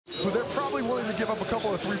but they're probably willing to give up a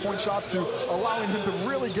couple of three-point shots to allowing him to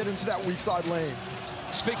really get into that weak side lane.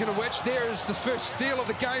 Speaking of which, there is the first steal of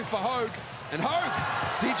the game for Hogue. And Hogue,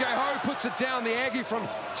 DJ Hogue puts it down, the Aggie from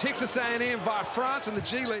Texas A&M via France in the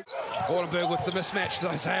G League. Ortenberg with the mismatch.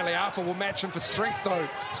 Isaiah Le'afa will match him for strength, though,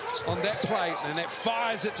 on that play. And that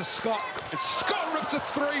fires it to Scott. And Scott rips a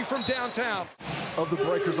three from downtown. Of the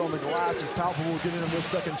breakers on the glass is palpable getting them those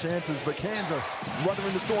second chances, but Cairns are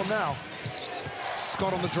weathering the storm now.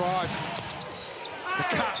 Scott on the drive. The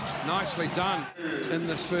cut, nicely done in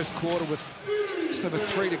this first quarter with just over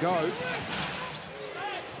 3 to go.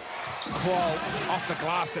 Qual off the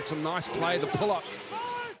glass, that's a nice play, the pull-up.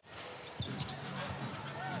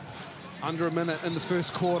 Under a minute in the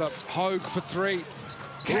first quarter. Hogue for 3.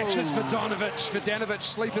 Catches Verdanovic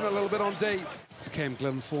sleeping a little bit on D. It's Cam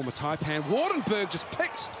Glynn, former Taipan. Wardenberg just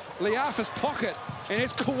picks Le'afa's pocket, and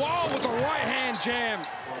it's Qual with a right-hand jam.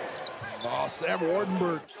 Oh, Sam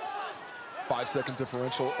Wardenberg. 5-second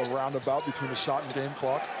differential, a roundabout between the shot and game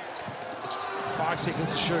clock. 5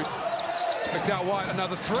 seconds to shoot. McDowell White,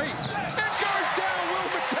 another 3. It goes down, Will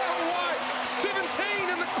McDowell White. 17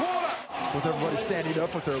 in the quarter. With everybody standing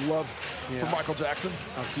up with their love for Michael Jackson.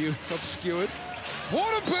 A few obscured.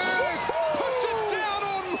 Wardenberg puts it down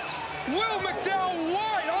on Will McDowell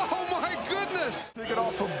White. Oh my goodness. Take it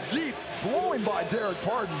off from deep, blowing by Derek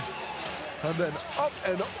Pardon. And then up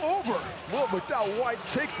and over. Will McDowell White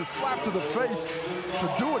takes the slap to the face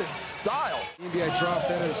to do it in style. NBA draft,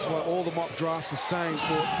 that is what all the mock drafts are saying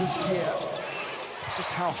for this year.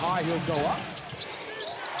 Just how high he'll go up.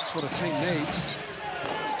 That's what a team needs.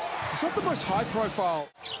 It's not the most high-profile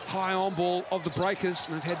high on ball of the breakers,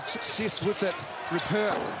 and they've had success with it.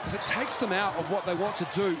 Repair, because it takes them out of what they want to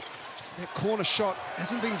do. That corner shot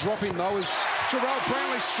hasn't been dropping though, as Jarrell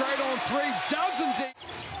Brantley straight on 3, does indeed.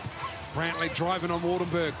 Brantley driving on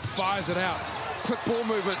Wardenberg, fires it out. Quick ball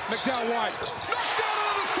movement, McDowell White knocks down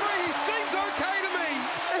another 3. He seems okay to me.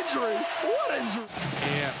 Injury, what injury?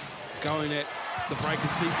 Yeah, going at the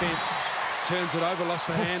breakers defense. Turns it over, lost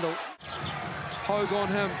the handle. Hogue on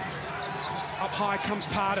him. Up high comes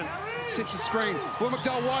Pardon. Sets the screen. Will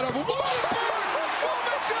McDowell White over. Will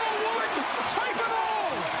McDowell White take it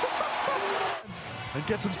all! And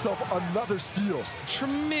gets himself another steal.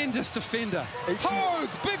 Tremendous defender. Hogue,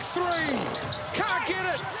 big 3. Can't get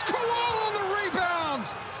it. Qual on the rebound.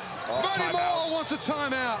 Bernie Moore wants a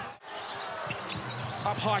timeout.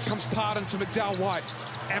 Up high comes Pardon to McDowell White.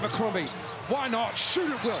 Abercrombie. Why not? Shoot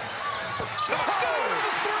it, Will. Knocks down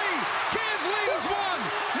another 3. Cairns leaders 1.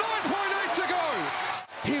 9.8 to go.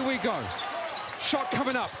 Here we go. Shot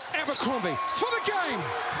coming up. Abercrombie for the game.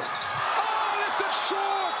 Oh, left it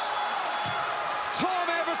short. Tom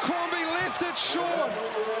Abercrombie left it short.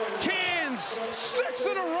 Cairns 6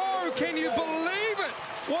 in a row. Can you believe it?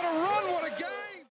 What a run, what a game.